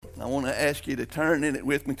I want to ask you to turn in it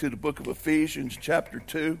with me to the book of Ephesians chapter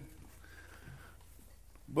 2.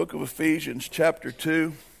 Book of Ephesians chapter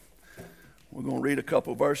 2. We're going to read a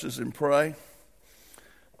couple verses and pray.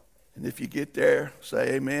 And if you get there,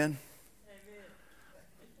 say amen.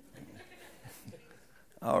 Amen.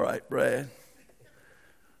 All right, Brad.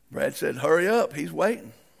 Brad said, hurry up. He's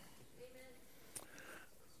waiting.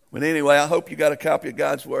 But anyway, I hope you got a copy of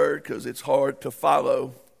God's Word because it's hard to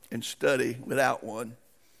follow and study without one.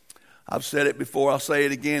 I've said it before, I'll say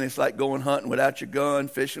it again. It's like going hunting without your gun,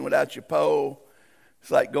 fishing without your pole.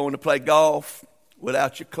 It's like going to play golf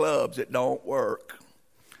without your clubs. It don't work.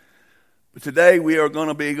 But today we are going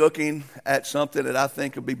to be looking at something that I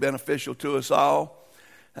think will be beneficial to us all.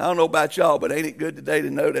 I don't know about y'all, but ain't it good today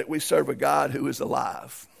to know that we serve a God who is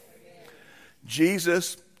alive?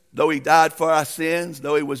 Jesus, though he died for our sins,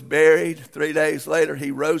 though he was buried, 3 days later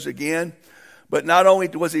he rose again. But not only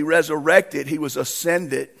was he resurrected, he was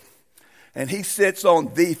ascended. And he sits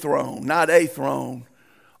on the throne, not a throne,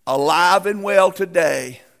 alive and well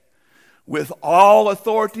today, with all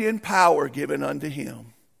authority and power given unto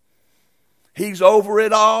him. He's over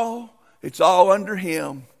it all. It's all under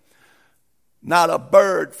him. Not a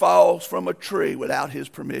bird falls from a tree without his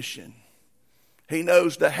permission. He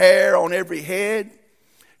knows the hair on every head.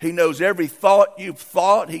 He knows every thought you've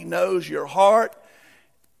thought. He knows your heart.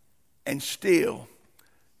 And still,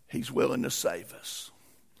 he's willing to save us.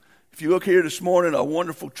 If you look here this morning, a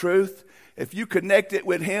wonderful truth. If you connect it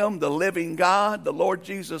with him, the living God, the Lord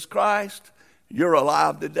Jesus Christ, you're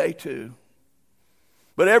alive today too.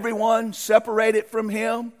 But everyone separated from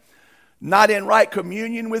him, not in right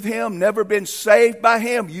communion with him, never been saved by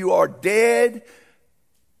him, you are dead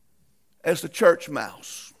as the church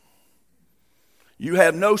mouse. You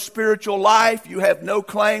have no spiritual life. You have no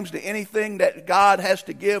claims to anything that God has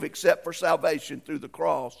to give except for salvation through the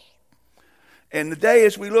cross. And today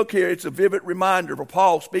as we look here, it's a vivid reminder of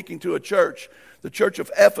Paul speaking to a church, the church of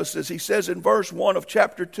Ephesus. He says in verse 1 of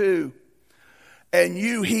chapter 2, and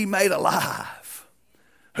you he made alive,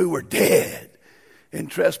 who were dead in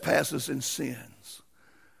trespasses and sins.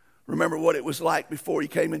 Remember what it was like before he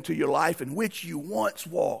came into your life, in which you once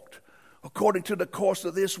walked according to the course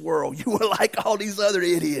of this world. You were like all these other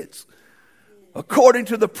idiots. According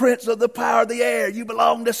to the prince of the power of the air, you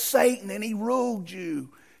belonged to Satan, and he ruled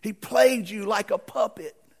you. He played you like a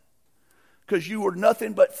puppet because you were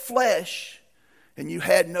nothing but flesh and you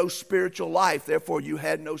had no spiritual life. Therefore, you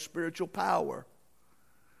had no spiritual power.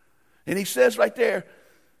 And he says right there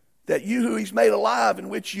that you who he's made alive, in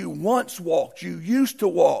which you once walked, you used to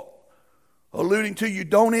walk, alluding to you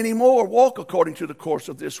don't anymore walk according to the course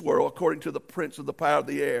of this world, according to the prince of the power of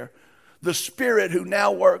the air. The spirit who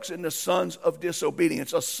now works in the sons of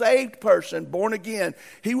disobedience. A saved person, born again,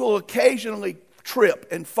 he will occasionally trip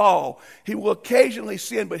and fall. He will occasionally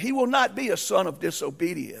sin, but he will not be a son of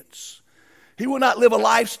disobedience. He will not live a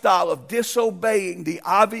lifestyle of disobeying the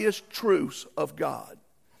obvious truths of God.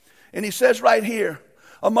 And he says right here,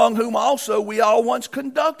 among whom also we all once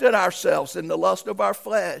conducted ourselves in the lust of our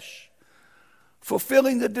flesh,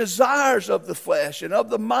 fulfilling the desires of the flesh and of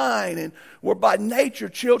the mind, and were by nature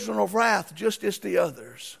children of wrath, just as the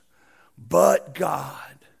others. But God,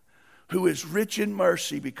 who is rich in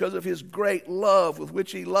mercy, because of his great love with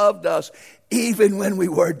which he loved us, even when we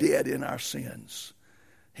were dead in our sins,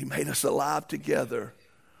 he made us alive together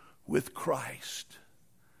with Christ.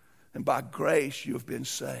 And by grace you have been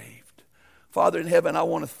saved. Father in heaven, I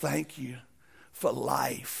want to thank you for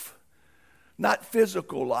life. Not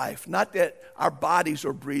physical life, not that our bodies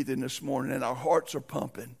are breathing this morning and our hearts are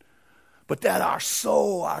pumping, but that our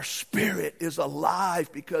soul, our spirit is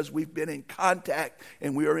alive because we've been in contact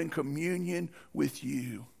and we are in communion with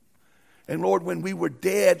you. And Lord, when we were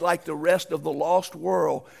dead like the rest of the lost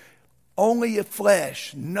world, only a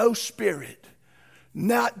flesh, no spirit,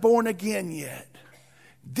 not born again yet,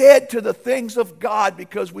 dead to the things of God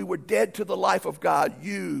because we were dead to the life of God,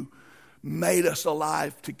 you made us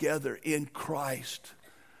alive together in Christ.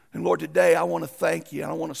 And Lord, today I want to thank you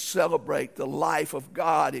and I want to celebrate the life of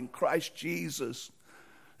God in Christ Jesus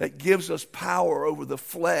that gives us power over the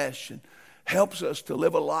flesh and helps us to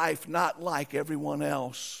live a life not like everyone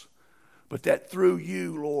else, but that through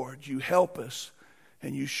you, Lord, you help us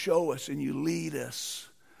and you show us and you lead us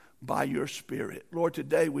by your Spirit. Lord,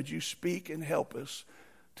 today would you speak and help us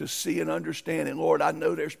to see and understand. And Lord, I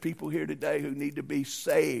know there's people here today who need to be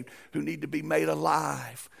saved, who need to be made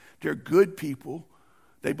alive. They're good people.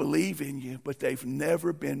 They believe in you, but they've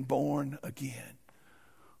never been born again.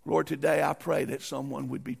 Lord, today I pray that someone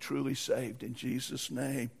would be truly saved in Jesus'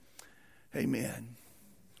 name. Amen.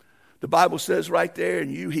 The Bible says right there,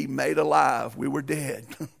 and you he made alive. We were dead.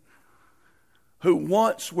 who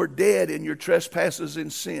once were dead in your trespasses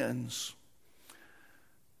and sins.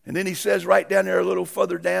 And then he says right down there a little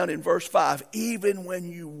further down in verse 5, even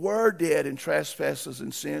when you were dead in trespasses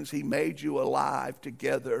and sins, he made you alive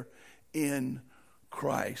together in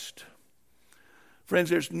Christ. Friends,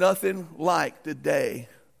 there's nothing like the day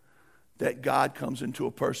that God comes into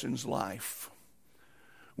a person's life.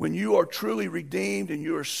 When you are truly redeemed and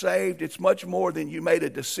you are saved, it's much more than you made a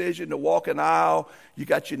decision to walk an aisle, you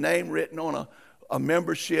got your name written on a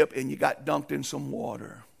membership, and you got dunked in some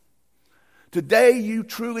water. Today you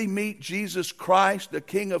truly meet Jesus Christ, the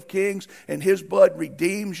King of Kings, and his blood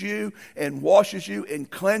redeems you and washes you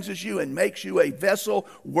and cleanses you and makes you a vessel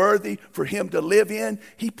worthy for him to live in.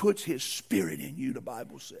 He puts his spirit in you, the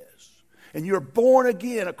Bible says. And you're born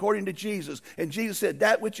again according to Jesus. And Jesus said,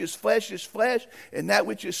 that which is flesh, and that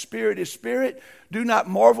which is spirit. Do not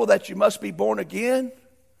marvel that you must be born again.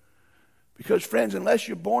 Because, friends, unless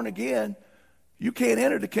you're born again, you can't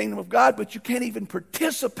enter the kingdom of God, but you can't even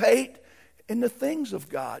participate in the things of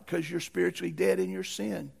God because you're spiritually dead in your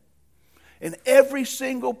sin. And every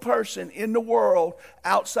single person in the world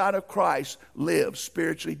outside of Christ lives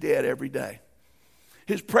spiritually dead every day.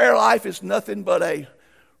 His prayer life is nothing but a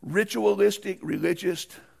ritualistic, religious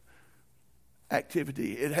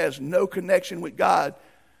activity. It has no connection with God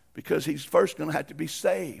because he's first going to have to be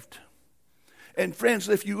saved. And friends,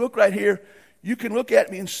 if you look right here, you can look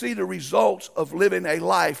at me and see the results of living a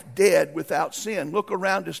life dead without sin. Look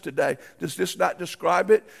around us today. Does this not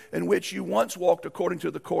describe it? In which you once walked according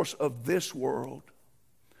to the course of this world.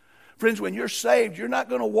 Friends, when you're saved, you're not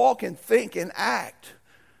going to walk and think and act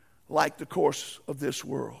like the course of this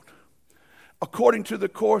world. According to the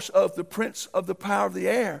course of the prince of the power of the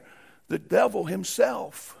air, the devil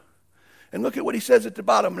himself. And look at what he says at the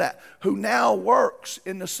bottom of that. Who now works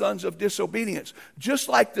in the sons of disobedience. Just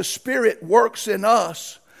like the Spirit works in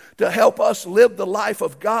us to help us live the life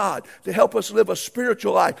of God, to help us live a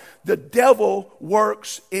spiritual life. The devil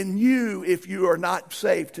works in you if you are not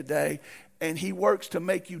saved today. And he works to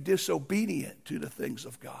make you disobedient to the things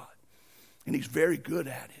of God. And he's very good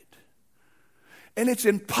at it. And it's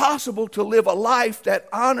impossible to live a life that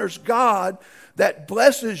honors God, that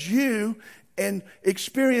blesses you, and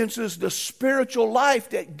experiences the spiritual life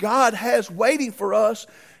that God has waiting for us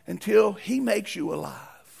until he makes you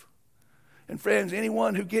alive. And friends,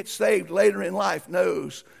 anyone who gets saved later in life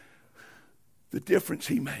knows the difference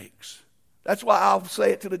he makes. That's why I'll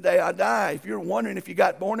say it to the day I die. If you're wondering if you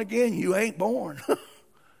got born again, you ain't born.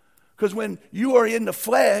 Because when you are in the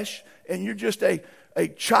flesh and you're just a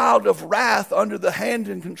child of wrath under the hand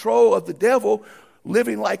and control of the devil,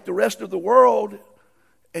 living like the rest of the world,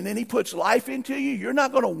 and then he puts life into you, you're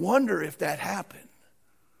not going to wonder if that happened.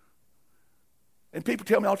 And people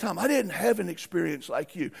tell me all the time, I didn't have an experience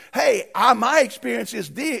like you. Hey, my experience is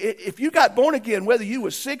if you got born again, whether you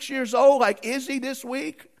were 6 years old like Izzy this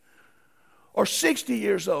week or 60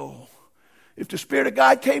 years old, if the Spirit of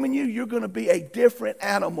God came in you, you're going to be a different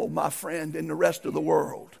animal, my friend, than the rest of the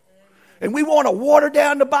world. And we want to water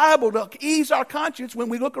down the Bible to ease our conscience when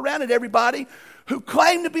we look around at everybody who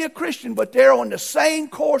claim to be a Christian, but they're on the same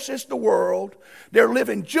course as the world. They're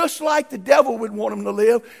living just like the devil would want them to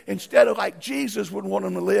live instead of like Jesus would want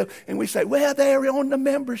them to live. And we say, well, they're on the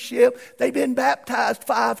membership. They've been baptized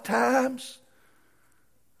 5 times.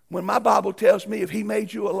 When my Bible tells me if he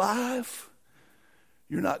made you alive,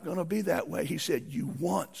 you're not going to be that way. He said, you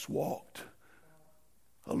once walked,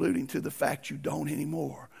 alluding to the fact you don't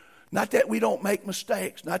anymore. Not that we don't make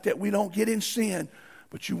mistakes, not that we don't get in sin,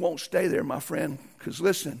 but you won't stay there, my friend. Because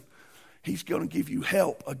listen, he's going to give you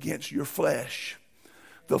help against your flesh.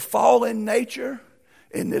 The fallen nature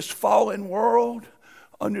in this fallen world,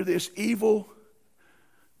 under this evil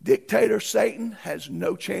dictator Satan, has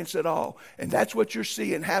no chance at all. And that's what you're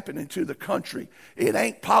seeing happening to the country. It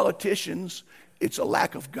ain't politicians, it's a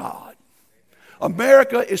lack of God.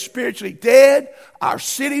 America is spiritually dead. Our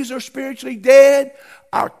cities are spiritually dead.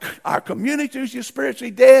 Our communities are spiritually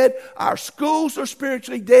dead. Our schools are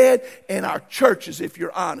spiritually dead. And our churches, if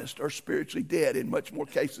you're honest, are spiritually dead in much more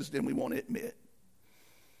cases than we want to admit.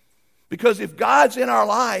 Because if God's in our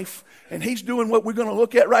life and he's doing what we're going to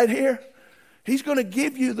look at right here, he's going to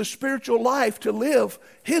give you the spiritual life to live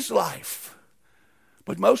his life.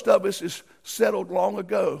 But most of us is settled long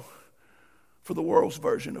ago for the world's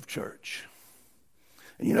version of church.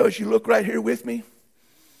 And you know, as you look right here with me,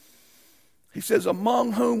 he says,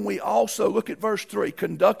 among whom we also, look at verse 3,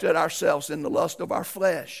 conducted ourselves in the lust of our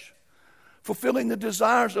flesh, fulfilling the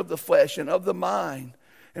desires of the flesh and of the mind.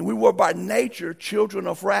 And we were by nature children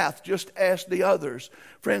of wrath, just as the others.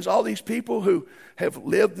 Friends, all these people who have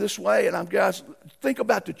lived this way, and guys, think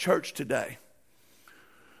about the church today.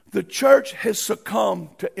 The church has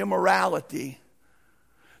succumbed to immorality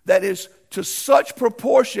that is to such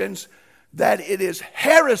proportions that it is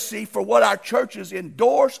heresy for what our churches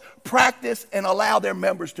endorse, practice, and allow their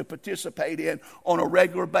members to participate in on a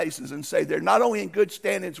regular basis, and say they're not only in good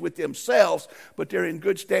standings with themselves, but they're in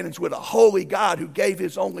good standings with a holy God who gave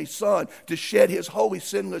his only son to shed his holy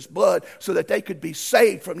sinless blood so that they could be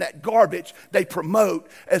saved from that garbage they promote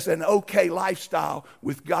as an okay lifestyle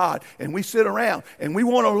with God. And we sit around and we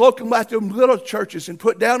want to look at them little churches and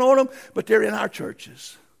put down on them, but they're in our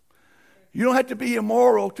churches. You don't have to be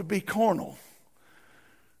immoral to be carnal.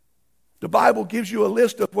 The Bible gives you a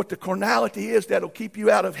list of what the carnality is that'll keep you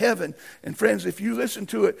out of heaven. And friends, if you listen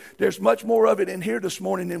to it, there's much more of it in here this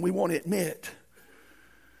morning than we want to admit.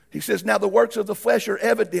 He says, now the works of the flesh are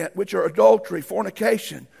evident, which are adultery,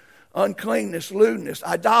 fornication, uncleanness, lewdness,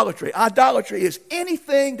 idolatry. Idolatry is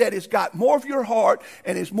anything that has got more of your heart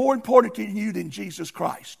and is more important to you than Jesus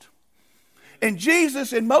Christ. And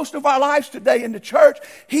Jesus, in most of our lives today in the church,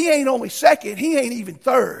 he ain't only second, he ain't even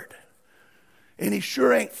third. And he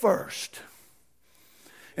sure ain't first.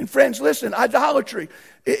 And friends, listen, idolatry,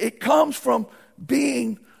 it comes from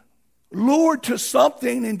being lured to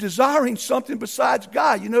something and desiring something besides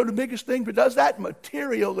God. You know the biggest thing that does that?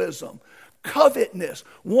 Materialism, covetousness,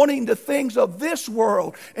 wanting the things of this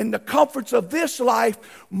world and the comforts of this life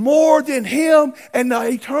more than him and the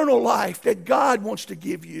eternal life that God wants to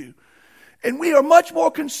give you. And we are much more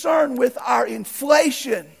concerned with our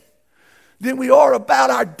inflation than we are about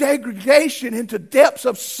our degradation into depths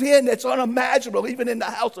of sin that's unimaginable, even in the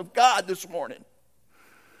house of God this morning.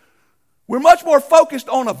 We're much more focused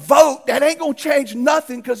on a vote that ain't going to change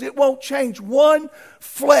nothing because it won't change one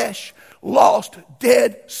flesh, lost,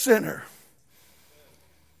 dead sinner.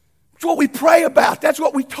 That's what we pray about. That's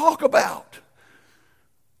what we talk about.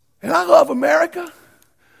 And I love America.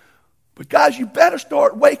 But guys, you better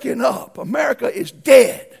start waking up. America is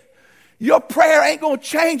dead. Your prayer ain't going to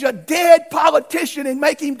change a dead politician and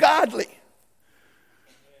make him godly.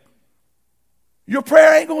 Your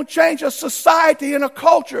prayer ain't going to change a society and a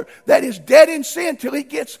culture that is dead in sin till it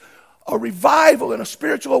gets a revival and a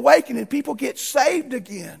spiritual awakening. People get saved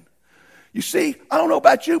again. You see, I don't know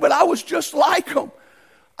about you, but I was just like them.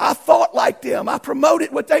 I thought like them. I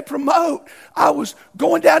promoted what they promote. I was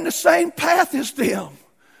going down the same path as them.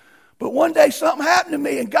 But one day something happened to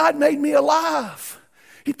me and God made me alive.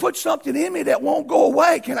 He put something in me that won't go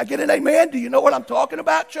away. Can I get an amen? Do you know what I'm talking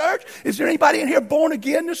about, church? Is there anybody in here born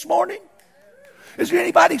again this morning? Is there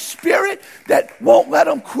anybody's spirit that won't let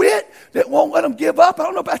them quit, that won't let them give up? I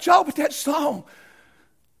don't know about y'all, but that song,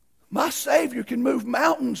 my Savior can move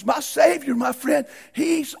mountains. My Savior, my friend,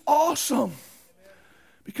 he's awesome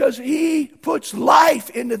because he puts life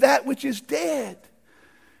into that which is dead.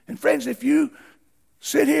 And friends, if you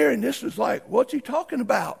sit here and this is like, what's he talking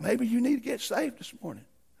about? Maybe you need to get saved this morning.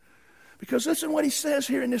 Because listen what he says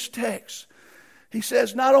here in this text. He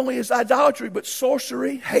says not only is idolatry, but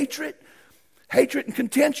sorcery, hatred and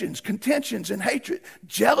contentions and hatred,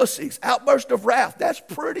 jealousies, outburst of wrath. That's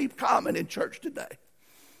pretty common in church today.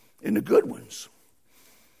 In the good ones.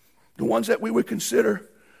 The ones that we would consider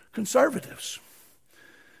conservatives.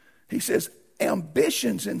 He says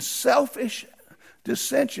ambitions and selfish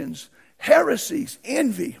dissensions, heresies,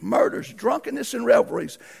 envy, murders, drunkenness, and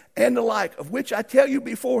revelries, and the like, of which I tell you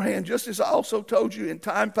beforehand, just as I also told you in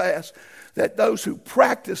time past, that those who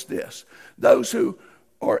practice this,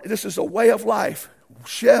 this is a way of life,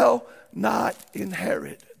 shall not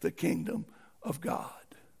inherit the kingdom of God.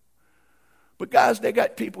 But guys, they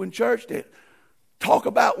got people in church that talk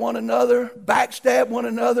about one another, backstab one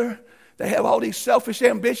another. They have all these selfish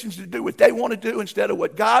ambitions to do what they want to do instead of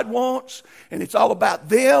what God wants. And it's all about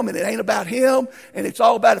them and it ain't about him. And it's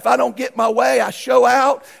all about if I don't get my way, I show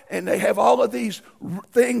out. And they have all of these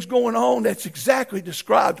things going on that's exactly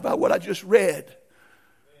described by what I just read.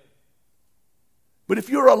 But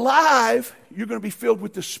if you're alive, you're going to be filled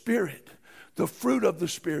with the Spirit, the fruit of the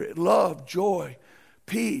Spirit, love, joy,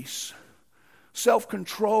 peace,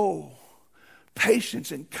 self-control,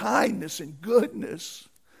 patience and kindness and goodness.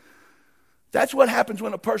 That's what happens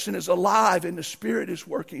when a person is alive and the Spirit is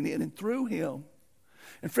working in and through him.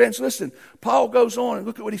 And friends, listen, Paul goes on and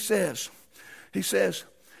look at what he says. He says,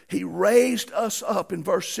 he raised us up in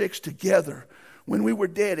verse 6 together when we were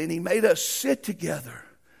dead, and he made us sit together,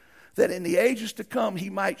 that in the ages to come he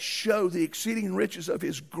might show the exceeding riches of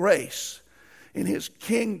his grace in his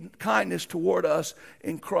kindness toward us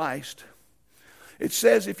in Christ. It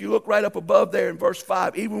says, if you look right up above there in verse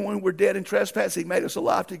 5, even when we're dead in trespass, he made us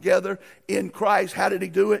alive together in Christ. How did he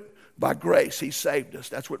do it? By grace. He saved us.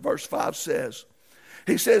 That's what verse 5 says.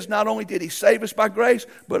 He says not only did he save us by grace,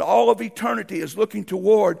 but all of eternity is looking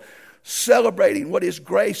toward celebrating what his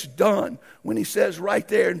grace done, when he says right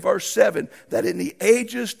there in verse 7 that in the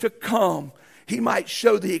ages to come he might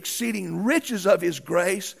show the exceeding riches of his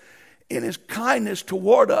grace in his kindness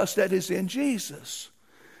toward us that is in Jesus.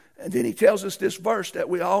 And then he tells us this verse that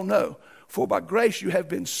we all know: for by grace you have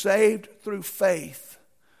been saved through faith,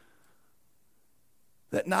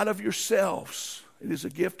 that not of yourselves, it is a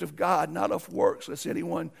gift of God, not of works, lest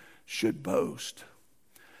anyone should boast.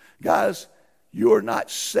 Guys, you're not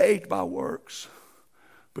saved by works,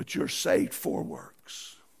 but you're saved for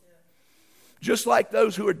works. Just like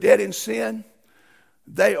those who are dead in sin,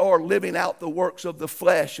 they are living out the works of the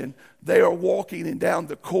flesh, and they are walking in down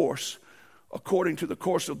the course according to the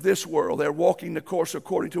course of this world. They're walking the course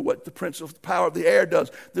according to what the prince of the power of the air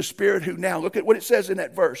does. The spirit who now, look at what it says in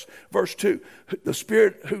that verse 2. The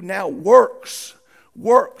spirit who now works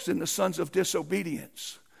in the sons of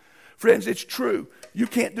disobedience. Friends, it's true. You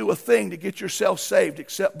can't do a thing to get yourself saved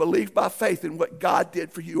except believe by faith in what God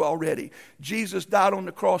did for you already. Jesus died on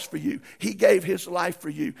the cross for you. He gave his life for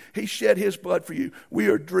you. He shed his blood for you. We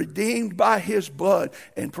are redeemed by his blood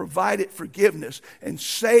and provided forgiveness and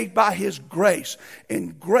saved by his grace.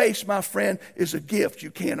 And grace, my friend, is a gift. You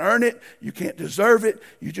can't earn it. You can't deserve it.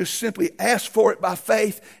 You just simply ask for it by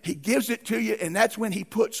faith. He gives it to you, and that's when he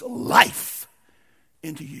puts life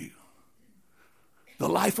into you. The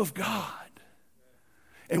life of God.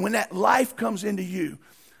 And when that life comes into you,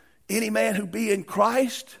 any man who be in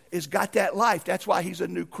Christ has got that life. That's why he's a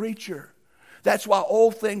new creature. That's why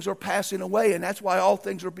old things are passing away, and that's why all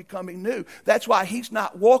things are becoming new. That's why he's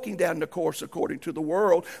not walking down the course according to the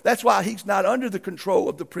world. That's why he's not under the control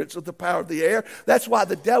of the prince of the power of the air. That's why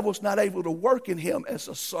the devil's not able to work in him as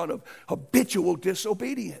a son of habitual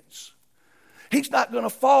disobedience. He's not going to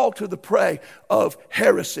fall to the prey of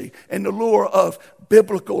heresy and the lure of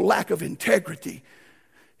biblical lack of integrity.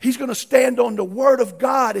 He's going to stand on the word of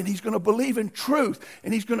God, and he's going to believe in truth,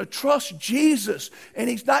 and he's going to trust Jesus, and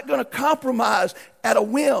he's not going to compromise at a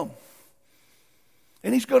whim.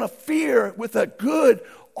 And he's going to fear with a good,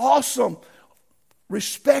 awesome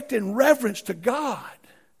respect and reverence to God.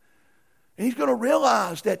 And he's going to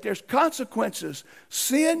realize that there's consequences.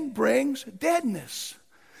 Sin brings deadness.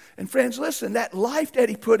 And friends, listen, that life that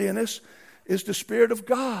he put in us is the Spirit of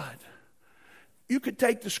God. You could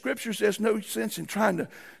take the scriptures. There's no sense in trying to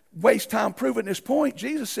waste time proving this point.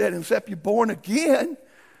 Jesus said, except you're born again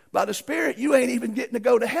by the Spirit, you ain't even getting to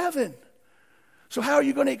go to heaven. So how are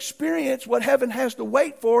you going to experience what heaven has to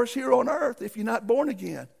wait for us here on earth if you're not born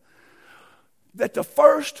again? That the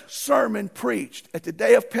first sermon preached at the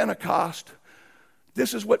day of Pentecost,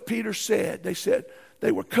 this is what Peter said. They said,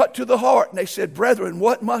 they were cut to the heart, and they said, brethren,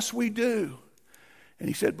 what must we do? And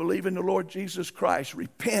he said, believe in the Lord Jesus Christ,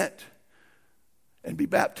 repent, and be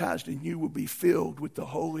baptized, and you will be filled with the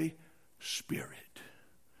Holy Spirit.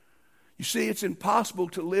 You see, it's impossible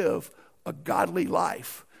to live a godly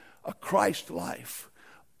life, a Christ life,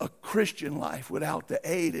 a Christian life without the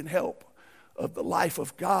aid and help of the life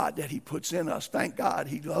of God that he puts in us. Thank God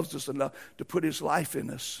he loves us enough to put his life in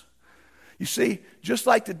us. You see, just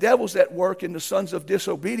like the devil's at work in the sons of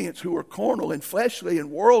disobedience who are carnal and fleshly and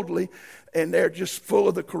worldly, and they're just full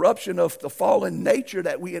of the corruption of the fallen nature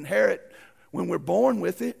that we inherit when we're born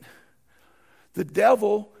with it, the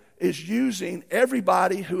devil is using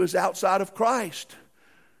everybody who is outside of Christ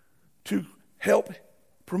to help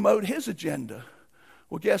promote his agenda.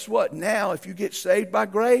 Well, guess what? Now, if you get saved by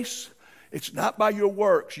grace, it's not by your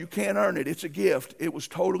works. You can't earn it. It's a gift. It was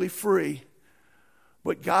totally free.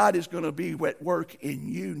 But God is going to be at work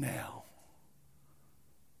in you now.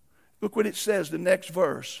 Look what it says, the next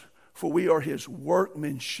verse. For we are his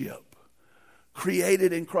workmanship,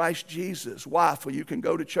 created in Christ Jesus. Why? For you can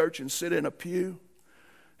go to church and sit in a pew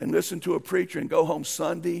and listen to a preacher and go home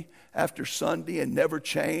Sunday after Sunday and never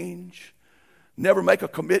change. Never make a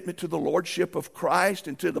commitment to the lordship of Christ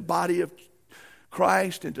and to the body of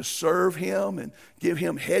Christ and to serve him and give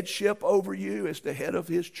him headship over you as the head of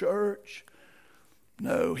his church.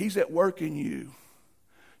 No, he's at work in you.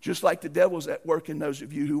 Just like the devil's at work in those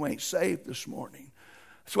of you who ain't saved this morning.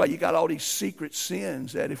 That's why you got all these secret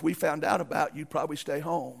sins that if we found out about, you'd probably stay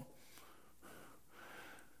home.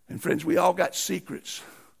 And friends, we all got secrets.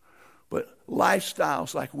 But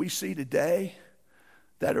lifestyles like we see today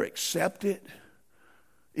that are accepted,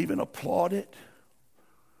 even applauded.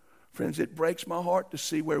 Friends, it breaks my heart to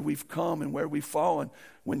see where we've come and where we've fallen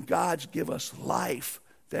when God's give us life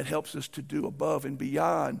that helps us to do above and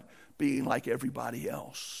beyond being like everybody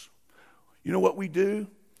else. You know what we do?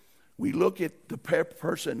 We look at the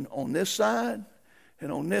person on this side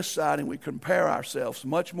and on this side, and we compare ourselves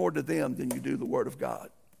much more to them than you do the Word of God.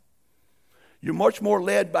 You're much more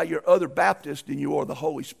led by your other Baptists than you are the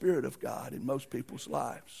Holy Spirit of God in most people's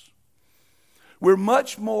lives. We're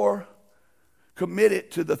much more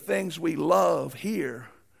committed to the things we love here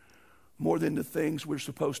more than the things we're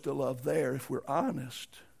supposed to love there, if we're honest.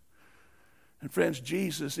 And friends,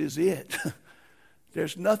 Jesus is it.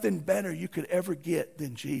 There's nothing better you could ever get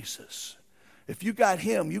than Jesus. If you got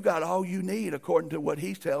him, you got all you need according to what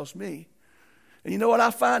he tells me. And you know what I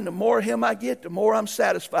find? The more of him I get, the more I'm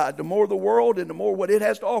satisfied. The more the world and the more what it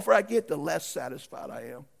has to offer I get, the less satisfied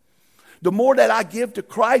I am. The more that I give to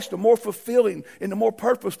Christ, the more fulfilling and the more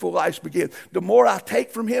purposeful lives begin. The more I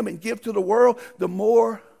take from him and give to the world, the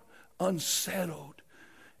more unsettled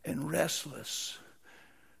and restless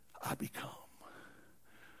I become.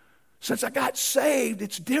 Since I got saved,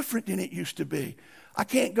 it's different than it used to be. I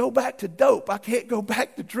can't go back to dope. I can't go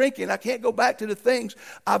back to drinking. I can't go back to the things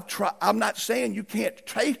I've tried. I'm not saying you can't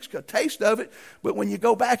taste a taste of it, but when you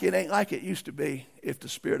go back, it ain't like it used to be if the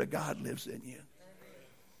Spirit of God lives in you.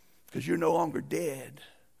 Because you're no longer dead.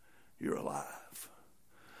 You're alive.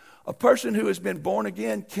 A person who has been born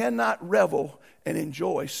again cannot revel and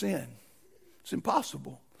enjoy sin. It's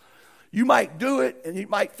impossible. You might do it and you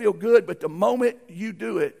might feel good, but the moment you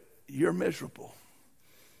do it, you're miserable.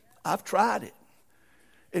 I've tried it.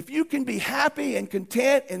 If you can be happy and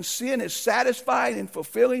content and sin is satisfying and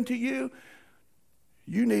fulfilling to you,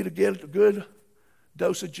 you need to get a good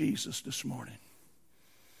dose of Jesus this morning.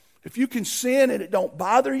 If you can sin and it don't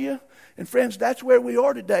bother you, and friends, that's where we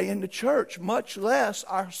are today in the church, much less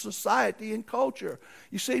our society and culture.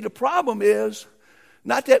 You see, the problem is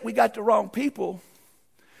not that we got the wrong people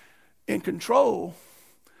in control,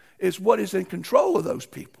 is what is in control of those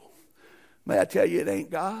people. May I tell you, it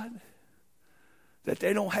ain't God. That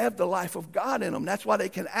they don't have the life of God in them. That's why they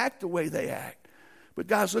can act the way they act. But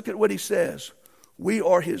guys, look at what he says. We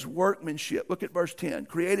are his workmanship. Look at verse 10.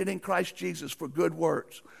 Created in Christ Jesus for good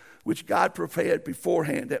works, which God prepared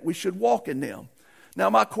beforehand that we should walk in them.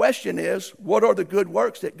 Now my question is, what are the good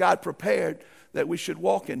works that God prepared that we should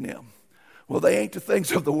walk in them? Well, they ain't the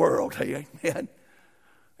things of the world. Amen.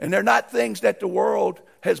 And they're not things that the world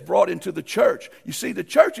has brought into the church. You see, the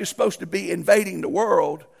church is supposed to be invading the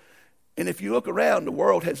world. And if you look around, the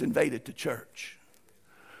world has invaded the church.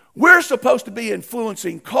 We're supposed to be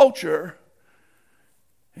influencing culture,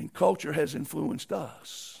 and culture has influenced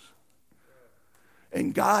us.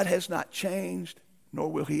 And God has not changed,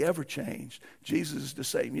 nor will he ever change. Jesus is the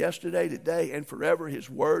same yesterday, today, and forever. His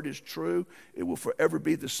word is true. It will forever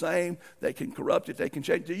be the same. They can corrupt it. They can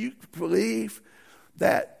change. Do you believe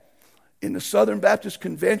that in the Southern Baptist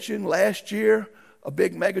Convention last year, a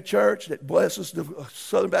big mega church that blesses the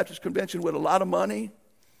Southern Baptist Convention with a lot of money,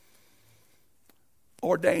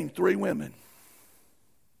 ordained 3 women.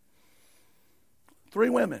 3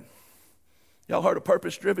 women. Y'all heard of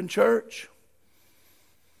purpose-driven church?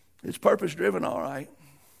 It's purpose-driven, all right.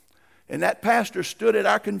 And that pastor stood at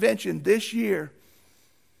our convention this year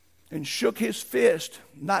and shook his fist,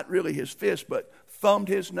 not really his fist, but thumbed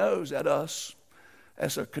his nose at us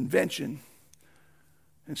as a convention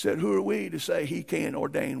and said, who are we to say he can't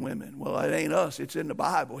ordain women? Well, it ain't us. It's in the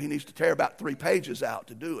Bible. He needs to tear about 3 pages out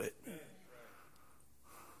to do it.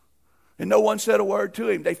 And no one said a word to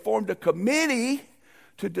him. They formed a committee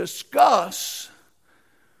to discuss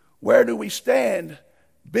where do we stand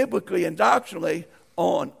biblically and doctrinally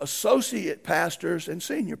on associate pastors and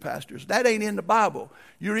senior pastors. That ain't in the Bible.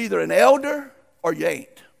 You're either an elder or you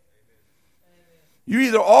ain't. You're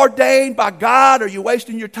either ordained by God or you're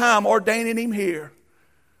wasting your time ordaining him here.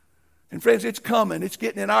 And friends, it's coming. It's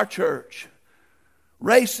getting in our church.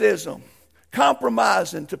 Racism,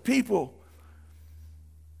 compromising to people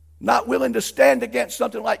not willing to stand against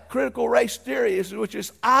something like critical race theory, which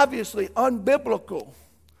is obviously unbiblical.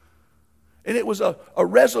 And it was a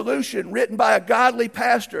resolution written by a godly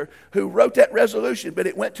pastor who wrote that resolution, but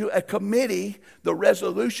it went to a committee, the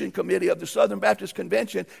resolution committee of the Southern Baptist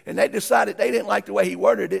Convention, and they decided they didn't like the way he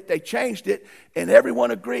worded it. They changed it, and everyone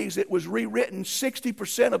agrees it was rewritten.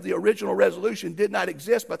 60% of the original resolution did not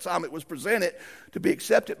exist by the time it was presented to be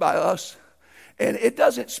accepted by us. And it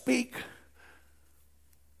doesn't speak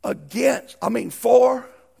for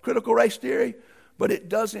critical race theory, but it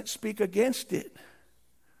doesn't speak against it.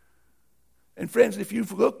 And friends, if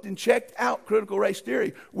you've looked and checked out critical race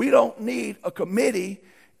theory, we don't need a committee,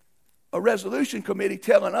 a resolution committee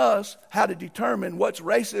telling us how to determine what's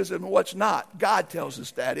racism and what's not. God tells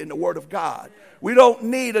us that in the Word of God. We don't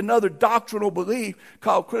need another doctrinal belief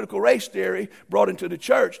called critical race theory brought into the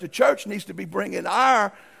church. The church needs to be bringing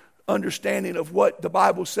our understanding of what the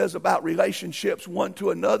Bible says about relationships one to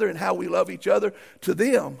another and how we love each other to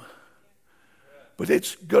them. But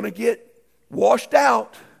it's going to get washed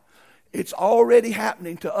out. It's already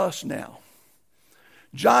happening to us now.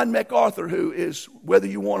 John MacArthur, who is, whether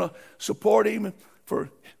you want to support him for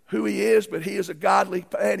who he is, but he is a godly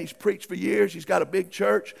man. He's preached for years. He's got a big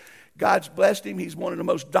church. God's blessed him. He's one of the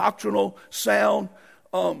most doctrinal, sound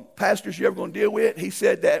pastors you're ever going to deal with. He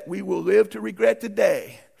said that we will live to regret the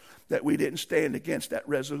day that we didn't stand against that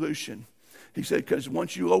resolution. He said, because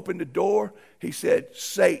once you open the door, he said,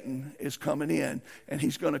 Satan is coming in, and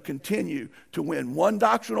he's going to continue to win one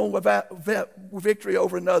doctrinal victory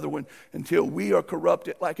over another one until we are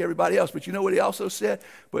corrupted like everybody else. But you know what he also said?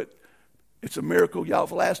 But it's a miracle y'all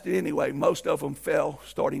have lasted anyway. Most of them fell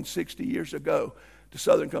starting 60 years ago. The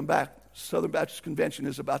Southern Baptist Convention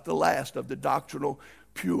is about the last of the doctrinal,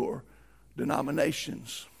 pure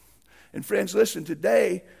denominations. And friends, listen,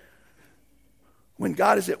 today, when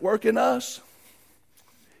God is at work in us,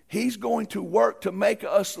 he's going to work to make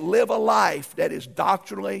us live a life that is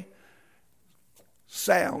doctrinally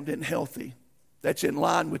sound and healthy, that's in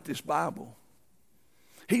line with this Bible.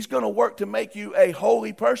 He's going to work to make you a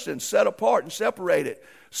holy person, set apart and separated,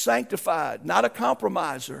 sanctified, not a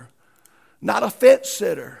compromiser, not a fence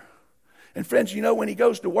sitter. And friends, you know, when he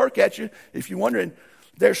goes to work at you, if you're wondering,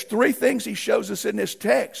 there's three things he shows us in this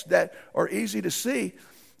text that are easy to see.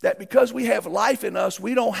 That because we have life in us,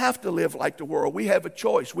 we don't have to live like the world. We have a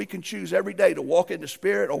choice. We can choose every day to walk in the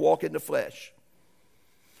spirit or walk in the flesh.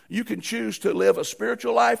 You can choose to live a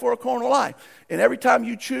spiritual life or a carnal life. And every time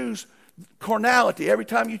you choose carnality, every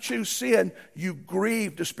time you choose sin, you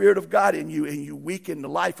grieve the Spirit of God in you, and you weaken the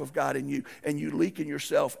life of God in you, and you weaken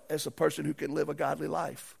yourself as a person who can live a godly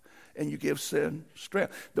life. And you give sin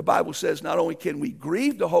strength. The Bible says not only can we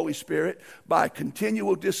grieve the Holy Spirit by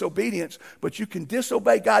continual disobedience, but you can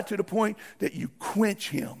disobey God to the point that you quench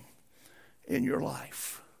him in your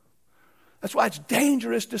life. That's why it's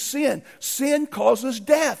dangerous to sin. Sin causes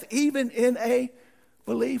death, even in a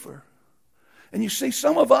believer. And you see,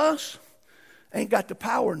 some of us ain't got the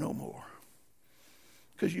power no more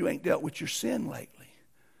because you ain't dealt with your sin lately.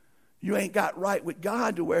 You ain't got right with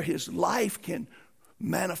God to where his life can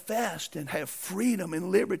manifest and have freedom and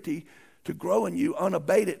liberty to grow in you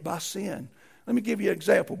unabated by sin. Let me give you an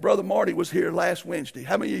example. Brother Marty was here last Wednesday.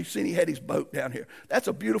 How many of you seen he had his boat down here? That's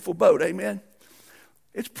a beautiful boat, amen?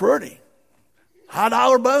 It's pretty.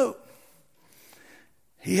 High-dollar boat.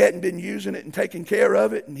 He hadn't been using it and taking care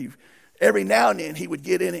of it, and every now and then he would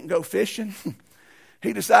get in it and go fishing.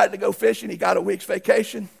 He decided to go fishing. He got a week's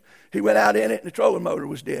vacation. He went out in it, and the trolling motor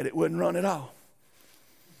was dead. It wouldn't run at all.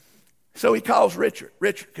 So he calls Richard.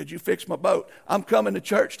 Richard, could you fix my boat? I'm coming to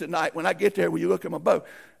church tonight. When I get there, will you look at my boat?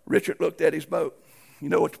 Richard looked at his boat. You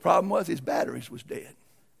know what the problem was? His batteries was dead.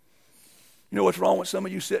 You know what's wrong with some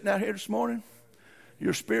of you sitting out here this morning?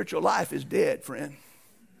 Your spiritual life is dead, friend.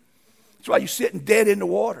 That's why you're sitting dead in the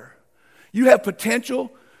water. You have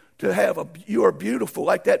potential to you are beautiful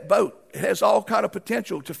like that boat. It has all kind of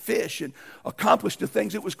potential to fish and accomplish the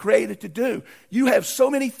things it was created to do. You have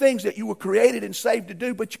so many things that you were created and saved to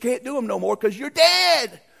do, but you can't do them no more because you're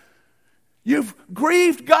dead. You've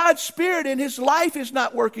grieved God's Spirit, and his life is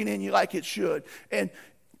not working in you like it should. And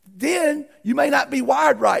then you may not be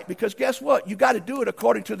wired right, because guess what? You got to do it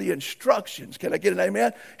according to the instructions. Can I get an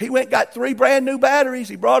amen? He went and got 3 brand new batteries.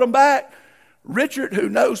 He brought them back. Richard, who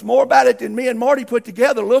knows more about it than me and Marty put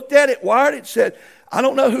together, looked at it, wired it, said, I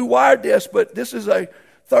don't know who wired this, but this is a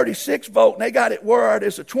 36 volt, and they got it wired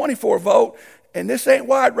as a 24 volt, and this ain't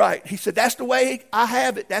wired right. He said, that's the way I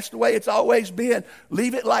have it. That's the way it's always been.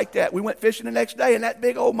 Leave it like that. We went fishing the next day, and that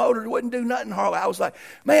big old motor wouldn't do nothing, Harley. I was like,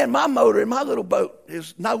 man, my motor in my little boat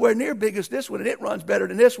is nowhere near big as this one, and it runs better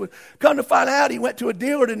than this one. Come to find out, he went to a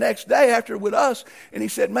dealer the next day after with us, and he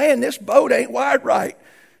said, man, this boat ain't wired right.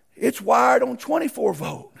 It's wired on 24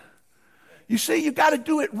 volt. You see, you got to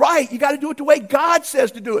do it right. You got to do it the way God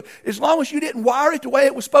says to do it. As long as you didn't wire it the way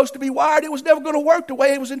it was supposed to be wired, it was never going to work the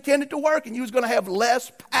way it was intended to work, and you was going to have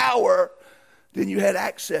less power than you had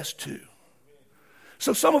access to.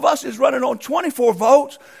 So some of us is running on 24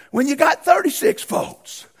 volts when you got 36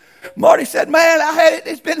 volts. Marty said, man,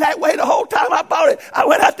 it's been that way the whole time I bought it. I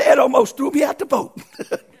went out there and almost threw me out the boat.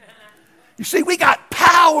 You see, we got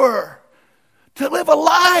power to live a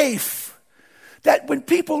life that when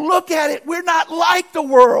people look at it, we're not like the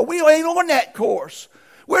world. We ain't on that course.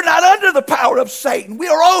 We're not under the power of Satan. We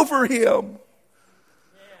are over him.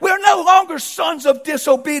 We're no longer sons of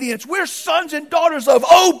disobedience. We're sons and daughters of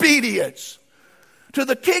obedience to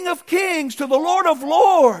the King of Kings, to the Lord of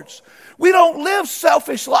Lords. We don't live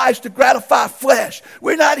selfish lives to gratify flesh.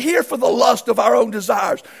 We're not here for the lust of our own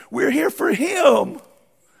desires. We're here for Him.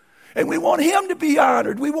 And we want Him to be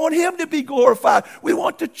honored. We want Him to be glorified. We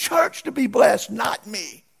want the church to be blessed, not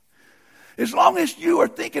me. As long as you are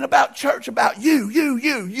thinking about church, about you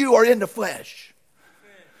are in the flesh.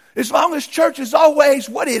 As long as church is always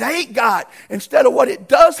what it ain't got instead of what it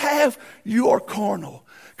does have, you are carnal.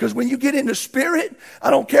 Because when you get in the Spirit, I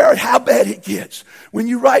don't care how bad it gets. When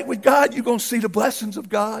you're right with God, you're going to see the blessings of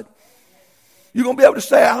God. You're going to be able to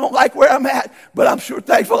say, I don't like where I'm at, but I'm sure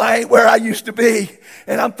thankful I ain't where I used to be.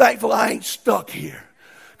 And I'm thankful I ain't stuck here.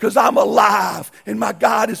 Because I'm alive and my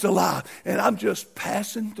God is alive. And I'm just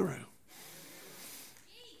passing through.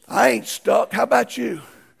 I ain't stuck. How about you?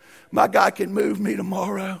 My God can move me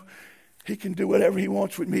tomorrow. He can do whatever He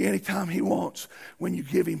wants with me anytime He wants when you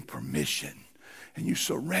give Him permission. And you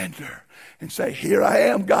surrender and say, here I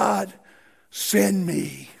am, God, send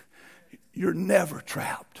me. You're never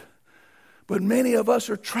trapped. But many of us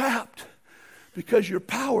are trapped because you're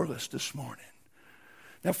powerless this morning.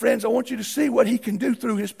 Now, friends, I want you to see what He can do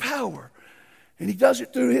through His power. And He does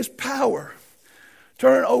it through His power.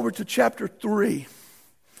 Turn over to chapter 3.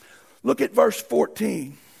 Look at verse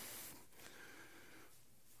 14.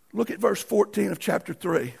 Look at verse 14 of chapter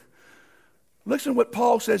 3. Listen what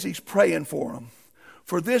Paul says he's praying for them.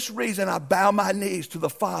 For this reason I bow my knees to the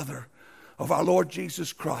Father of our Lord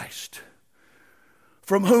Jesus Christ,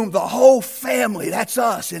 from whom the whole family, that's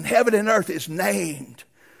us, in heaven and earth is named.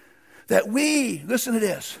 That we, listen to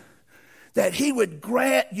this, that He would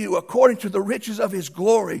grant you according to the riches of His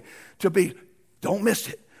glory to be, don't miss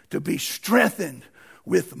it, to be strengthened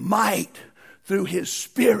with might through His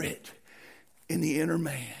Spirit in the inner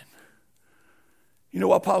man. You know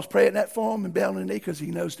why Paul's praying that for them and bowing the knee? Because he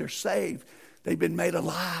knows they're saved. They've been made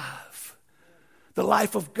alive. The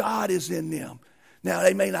life of God is in them. Now,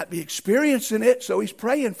 they may not be experiencing it, so he's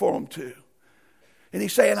praying for them too. And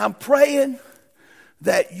he's saying, I'm praying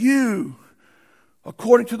that you,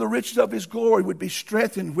 according to the riches of His glory, would be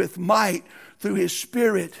strengthened with might through His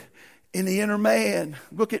Spirit in the inner man.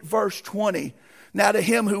 Look at verse 20. Now to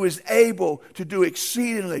Him who is able to do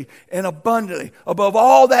exceedingly and abundantly above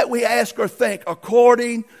all that we ask or think,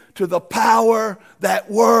 according to the power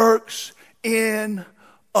that works in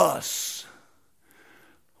us.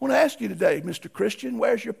 I want to ask you today, Mr. Christian,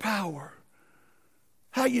 where's your power?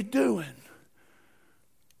 How you doing?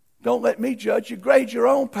 Don't let me judge you. Grade your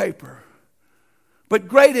own paper. But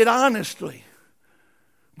grade it honestly.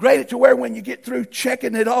 Grade it to where when you get through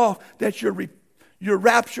checking it off, that you're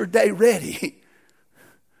rapture day ready.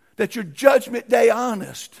 That your judgment day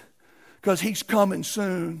honest. Because He's coming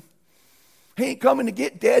soon. He ain't coming to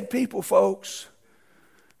get dead people, folks.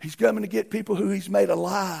 He's coming to get people who He's made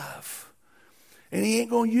alive. And He ain't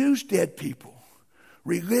going to use dead people,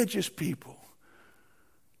 religious people,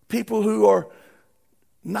 people who are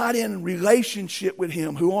not in relationship with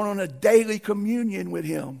Him, who aren't on a daily communion with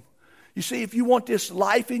Him. You see, if you want this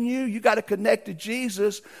life in you, you got to connect to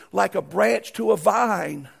Jesus like a branch to a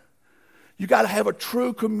vine. You got to have a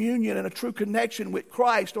true communion and a true connection with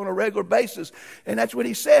Christ on a regular basis. And that's what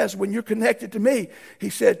He says. When you're connected to me, He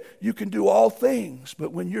said, you can do all things.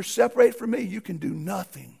 But when you're separated from me, you can do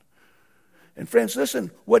nothing. And friends, listen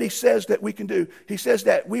what He says that we can do. He says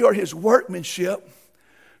that we are His workmanship,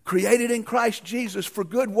 created in Christ Jesus for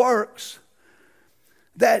good works,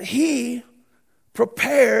 that He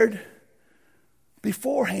prepared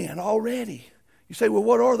beforehand already. You say, well,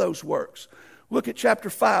 what are those works? Look at chapter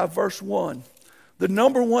 5, verse 1. The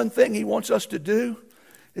number one thing He wants us to do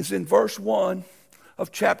is in verse 1 of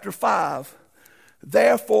chapter 5.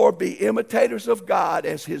 Therefore, be imitators of God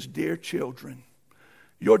as His dear children.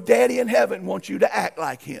 Your daddy in heaven wants you to act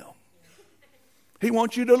like Him. He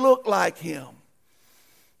wants you to look like Him.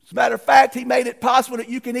 As a matter of fact, He made it possible that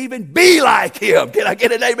you can even be like Him. Can I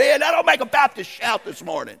get an amen? That'll make a Baptist shout this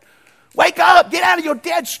morning. Wake up. Get out of your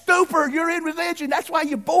dead stupor. You're in religion. That's why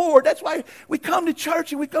you're bored. That's why we come to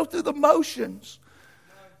church and we go through the motions.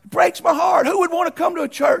 It breaks my heart. Who would want to come to a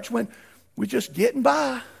church when we're just getting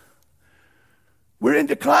by? We're in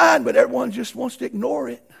decline, but everyone just wants to ignore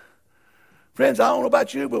it. Friends, I don't know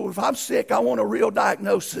about you, but if I'm sick, I want a real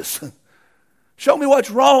diagnosis. Show me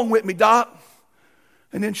what's wrong with me, doc.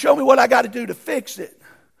 And then show me what I got to do to fix it.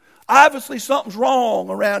 Obviously, something's wrong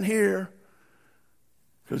around here.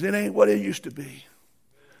 Because it ain't what it used to be.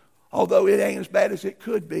 Although it ain't as bad as it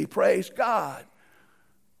could be. Praise God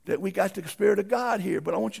that we got the Spirit of God here.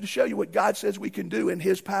 But I want you to show you what God says we can do in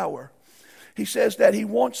His power. He says that He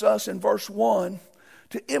wants us in verse 1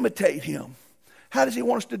 to imitate Him. How does He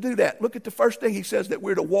want us to do that? Look at the first thing He says that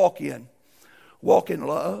we're to walk in. Walk in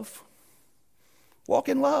love. Walk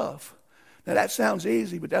in love. Now that sounds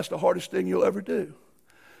easy, but that's the hardest thing you'll ever do.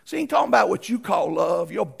 See, he ain't talking about what you call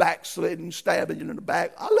love. You're backsliding, stabbing you in the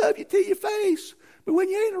back. I love you to your face, but when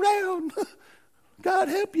you ain't around, God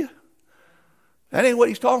help you. That ain't what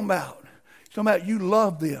he's talking about. He's talking about you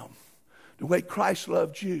love them the way Christ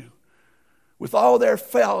loved you. With all their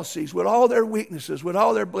fallacies, with all their weaknesses, with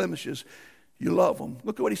all their blemishes, you love them.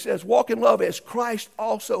 Look at what he says. Walk in love as Christ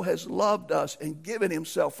also has loved us and given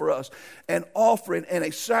himself for us, an offering and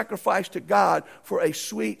a sacrifice to God for a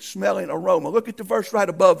sweet smelling aroma. Look at the verse right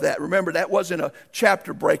above that. Remember, that wasn't a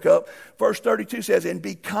chapter breakup. Verse 32 says, and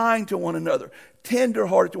be kind to one another,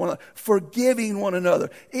 tenderhearted to one another, forgiving one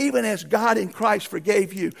another, even as God in Christ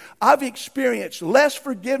forgave you. I've experienced less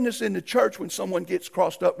forgiveness in the church when someone gets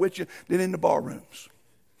crossed up with you than in the bar rooms.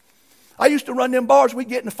 I used to run them bars. We'd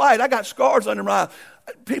get in a fight. I got scars under my eye.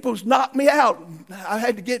 People's knocked me out. I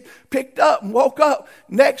had to get picked up and woke up.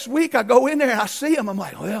 Next week, I go in there and I see them. I'm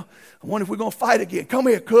like, well, I wonder if we're going to fight again. Come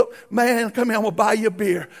here, Cook. Man, come here. I'm going to buy you a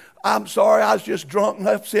beer. I'm sorry. I was just drunk and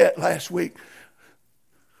upset last week.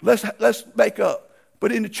 Let's make up.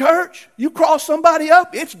 But in the church, you cross somebody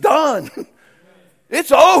up, it's done.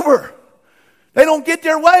 It's over. They don't get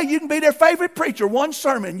their way. You can be their favorite preacher. One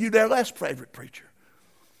sermon, you their less favorite preacher.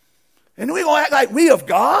 And we're going to act like we of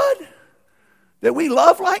God? That we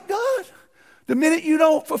love like God? The minute you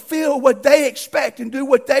don't fulfill what they expect and do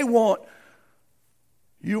what they want,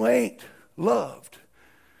 you ain't loved.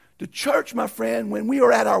 The church, my friend, when we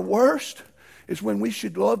are at our worst, is when we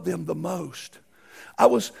should love them the most. I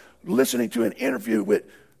was listening to an interview with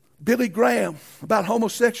Billy Graham about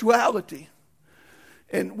homosexuality.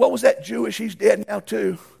 And what was that Jewish? He's dead now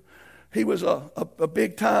too. He was a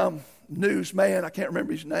big-time newsman. I can't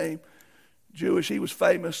remember his name. Jewish. He was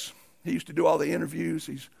famous. He used to do all the interviews.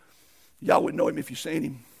 Y'all wouldn't know him if you seen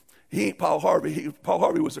him. He ain't Paul Harvey. Paul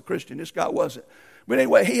Harvey was a Christian. This guy wasn't. But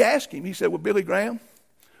anyway, he asked him. He said, well, Billy Graham,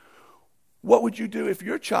 what would you do if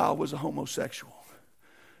your child was a homosexual?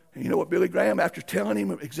 And you know what Billy Graham, after telling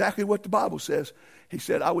him exactly what the Bible says, he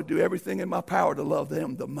said, I would do everything in my power to love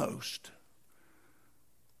them the most.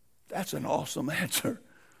 That's an awesome answer.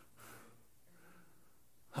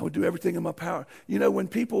 I would do everything in my power. You know, when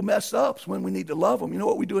people mess up, it's when we need to love them. You know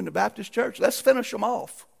what we do in the Baptist church? Let's finish them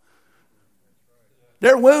off.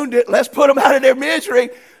 They're wounded. Let's put them out of their misery.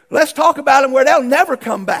 Let's talk about them where they'll never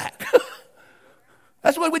come back.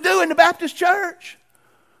 That's what we do in the Baptist church.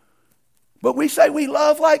 But we say we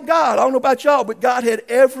love like God. I don't know about y'all, but God had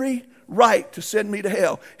every right to send me to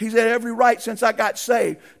hell. He's had every right since I got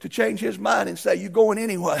saved to change his mind and say, you're going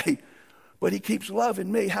anyway. But he keeps loving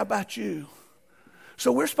me. How about you?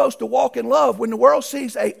 So we're supposed to walk in love. When the world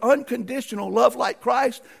sees an unconditional love like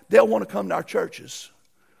Christ, they'll want to come to our churches.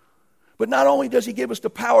 But not only does he give us the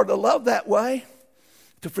power to love that way,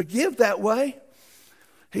 to forgive that way,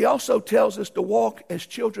 he also tells us to walk as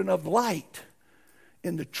children of light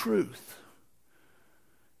in the truth.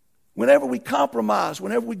 Whenever we compromise,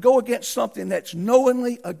 whenever we go against something that's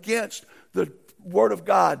knowingly against the Word of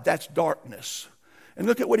God, that's darkness. And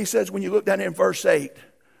look at what he says when you look down there in verse 8.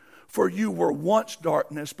 For you were once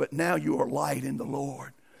darkness, but now you are light in the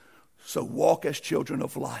Lord. So walk as children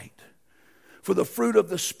of light. For the fruit of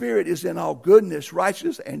the Spirit is in all goodness,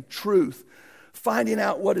 righteousness, and truth, finding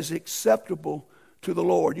out what is acceptable to the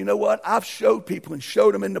Lord. You know what? I've showed people and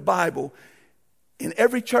showed them in the Bible, in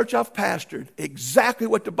every church I've pastored, exactly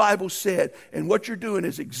what the Bible said. And what you're doing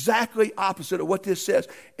is exactly opposite of what this says.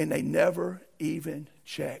 And they never even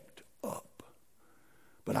checked up.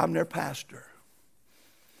 But I'm their pastor.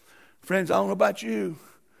 Friends, I don't know about you,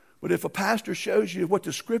 but if a pastor shows you what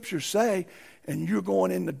the scriptures say and you're going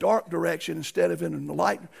in the dark direction instead of in the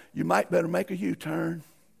light, you might better make a U-turn.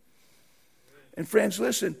 And friends,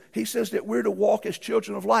 listen, he says that we're to walk as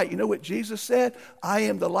children of light. You know what Jesus said? I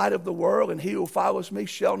am the light of the world, and he who follows me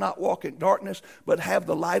shall not walk in darkness, but have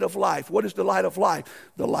the light of life. What is the light of life?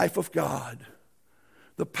 The life of God.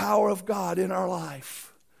 The power of God in our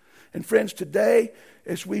life. And friends, today,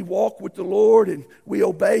 as we walk with the Lord and we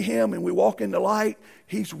obey him and we walk in the light,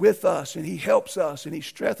 he's with us and he helps us and he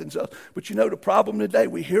strengthens us. But you know the problem today,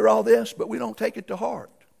 we hear all this, but we don't take it to heart.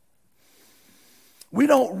 We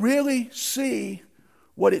don't really see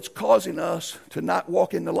what it's causing us to not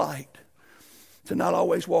walk in the light, to not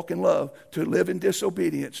always walk in love, to live in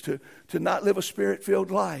disobedience, to not live a spirit-filled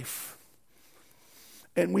life.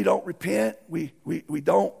 And we don't repent. We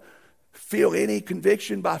don't feel any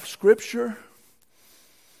conviction by Scripture.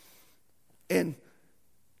 And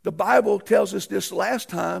the Bible tells us this last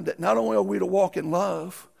time that not only are we to walk in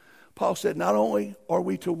love, Paul said not only are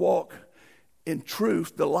we to walk in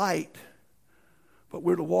truth, the light, but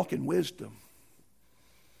we're to walk in wisdom.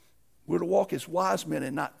 We're to walk as wise men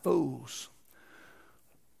and not fools.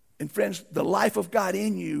 And friends, the life of God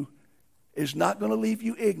in you is not going to leave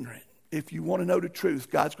you ignorant. If you want to know the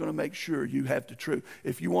truth, God's going to make sure you have the truth.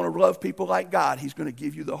 If you want to love people like God, He's going to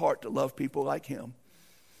give you the heart to love people like Him.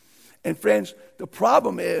 And friends, the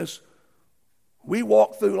problem is we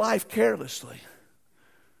walk through life carelessly,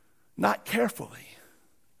 not carefully.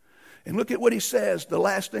 And look at what he says, the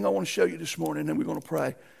last thing I want to show you this morning, and then we're going to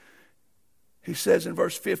pray. He says in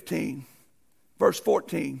verse 14,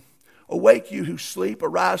 awake you who sleep,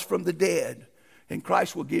 arise from the dead, and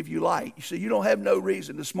Christ will give you light. You see, you don't have no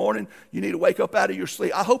reason. This morning, you need to wake up out of your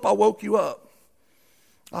sleep. I hope I woke you up.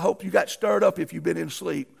 I hope you got stirred up if you've been in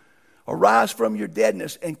sleep. Arise from your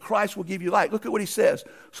deadness, and Christ will give you light. Look at what he says.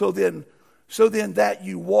 So then that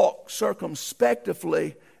you walk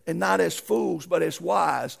circumspectly, and not as fools, but as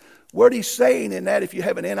wise. What he's saying in that, if you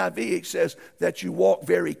have an NIV, it says that you walk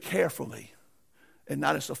very carefully and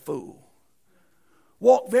not as a fool.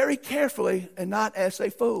 Walk very carefully and not as a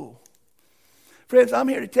fool. Friends, I'm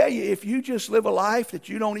here to tell you, if you just live a life that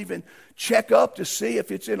you don't even check up to see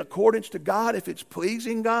if it's in accordance to God, if it's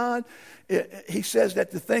pleasing God, he says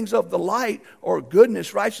that the things of the light are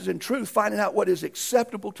goodness, righteousness, and truth, finding out what is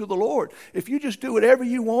acceptable to the Lord. If you just do whatever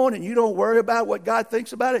you want and you don't worry about what God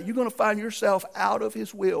thinks about it, you're going to find yourself out of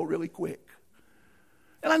His will really quick.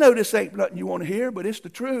 And I know this ain't nothing you want to hear, but it's the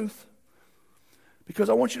truth. Because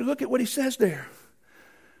I want you to look at what he says there.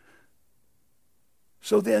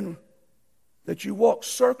 So then, that you walk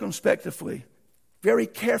circumspectly, very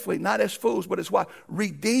carefully, not as fools, but as wise,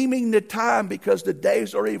 redeeming the time because the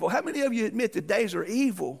days are evil. How many of you admit the days are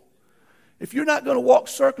evil? If you're not going to walk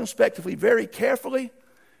circumspectly, very carefully,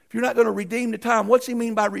 if you're not going to redeem the time, what's he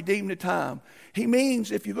mean by redeem the time? He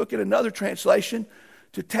means, if you look at another translation,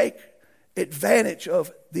 to take advantage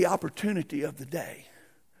of the opportunity of the day.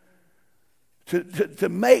 To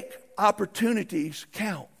make opportunities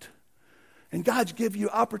count. And God's give you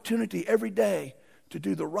opportunity every day to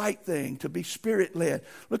do the right thing, to be Spirit-led.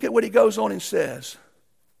 Look at what he goes on and says.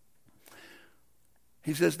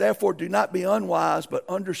 He says, therefore, do not be unwise, but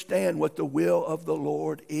understand what the will of the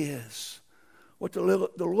Lord is. What the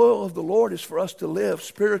will of the Lord is for us to live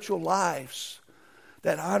spiritual lives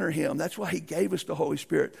that honor Him. That's why He gave us the Holy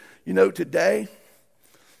Spirit. You know, today,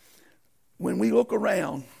 when we look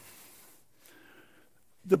around,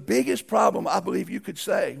 the biggest problem, I believe you could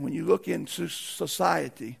say, when you look into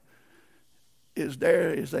society, is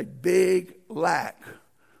there is a big lack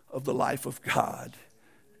of the life of God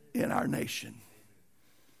in our nation.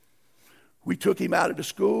 We took Him out of the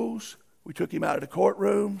schools. We took Him out of the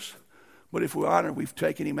courtrooms. But if we're honest, we've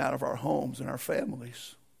taken Him out of our homes and our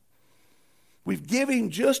families. We've given Him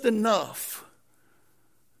just enough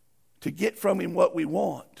to get from Him what we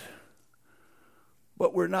want.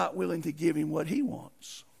 But we're not willing to give Him what He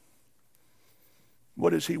wants.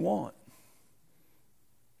 What does He want?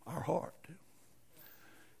 Our heart.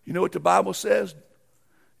 You know what the Bible says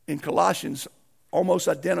in Colossians, almost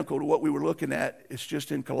identical to what we were looking at. It's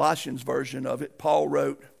just in Colossians version of it. Paul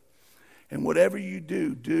wrote, and whatever you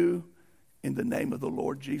do, do in the name of the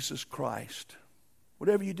Lord Jesus Christ.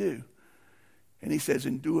 Whatever you do. And he says,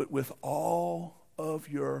 and do it with all of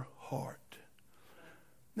your heart.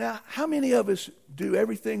 Now, how many of us do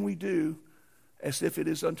everything we do as if it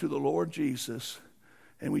is unto the Lord Jesus,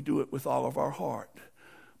 and we do it with all of our heart?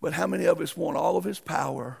 But how many of us want all of His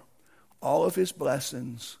power, all of His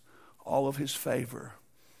blessings, all of His favor?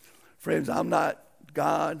 Friends, I'm not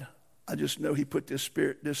God. I just know He put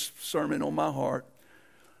this sermon on my heart.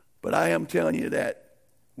 But I am telling you that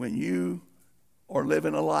when you are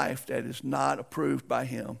living a life that is not approved by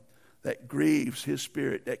Him, that grieves His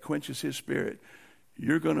Spirit, that quenches His Spirit,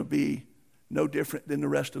 you're going to be no different than the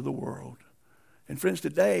rest of the world. And friends,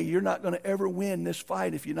 today, you're not going to ever win this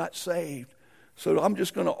fight if you're not saved. So I'm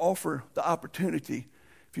just going to offer the opportunity.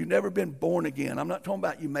 If you've never been born again, I'm not talking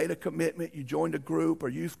about you made a commitment, you joined a group or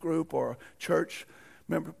youth group or a church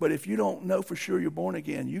member, but if you don't know for sure you're born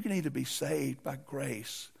again, you can either be saved by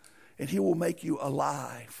grace, and He will make you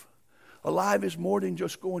alive. Alive is more than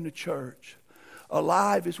just going to church.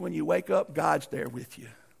 Alive is when you wake up, God's there with you.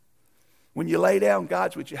 When you lay down,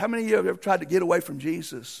 God's with you. How many of you have ever tried to get away from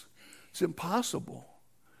Jesus? It's impossible.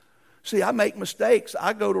 See, I make mistakes.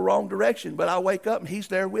 I go the wrong direction, but I wake up and He's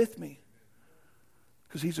there with me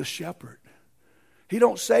because He's a shepherd. He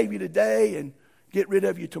don't save you today and get rid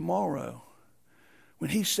of you tomorrow. When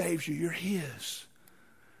He saves you, you're His.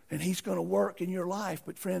 And He's going to work in your life.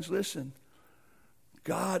 But friends, listen.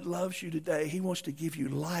 God loves you today. He wants to give you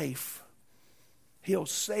life. He'll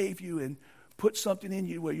save you and put something in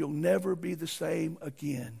you where you'll never be the same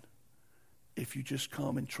again if you just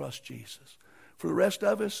come and trust Jesus. For the rest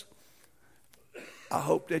of us, I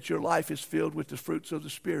hope that your life is filled with the fruits of the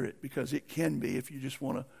Spirit, because it can be if you just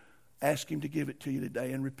want to ask him to give it to you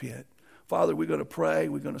today and repent. Father, we're going to pray.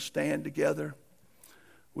 We're going to stand together.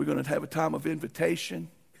 We're going to have a time of invitation.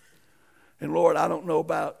 And Lord, I don't know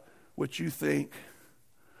about what you think,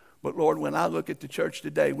 but Lord, when I look at the church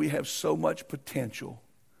today, we have so much potential.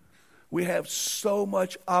 We have so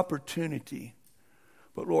much opportunity.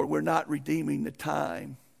 But Lord, we're not redeeming the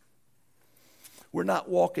time. We're not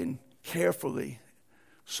walking carefully,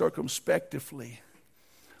 circumspectively.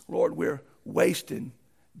 Lord, we're wasting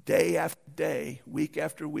day after day, week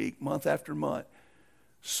after week, month after month,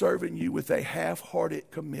 serving you with a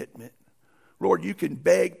half-hearted commitment. Lord, you can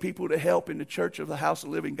beg people to help in the Church of the House of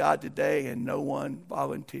Living God today, and no one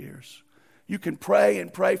volunteers. You can pray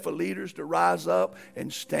and pray for leaders to rise up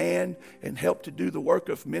and stand and help to do the work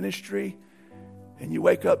of ministry, and you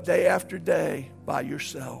wake up day after day by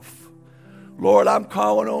yourself. Lord, I'm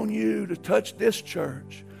calling on you to touch this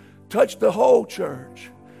church, touch the whole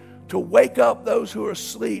church, to wake up those who are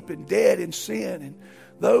asleep and dead in sin, and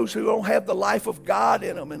those who don't have the life of God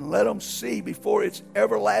in them, and let them see before it's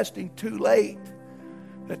everlasting too late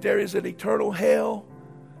that there is an eternal hell,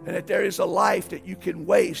 and that there is a life that you can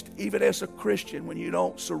waste even as a Christian when you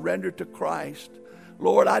don't surrender to Christ.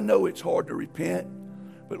 Lord, I know it's hard to repent,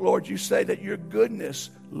 but Lord, you say that your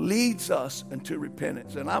goodness leads us into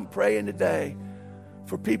repentance. And I'm praying today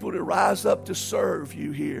for people to rise up to serve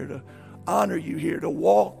you here, to honor you here, to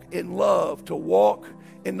walk in love, to walk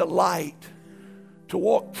in the light, to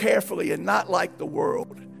walk carefully and not like the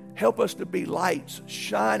world. Help us to be lights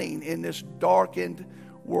shining in this darkened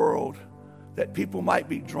world, that people might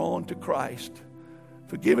be drawn to Christ.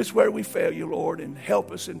 Forgive us where we fail you, Lord, and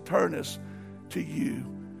help us and turn us to you.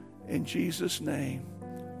 In Jesus' name,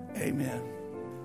 amen.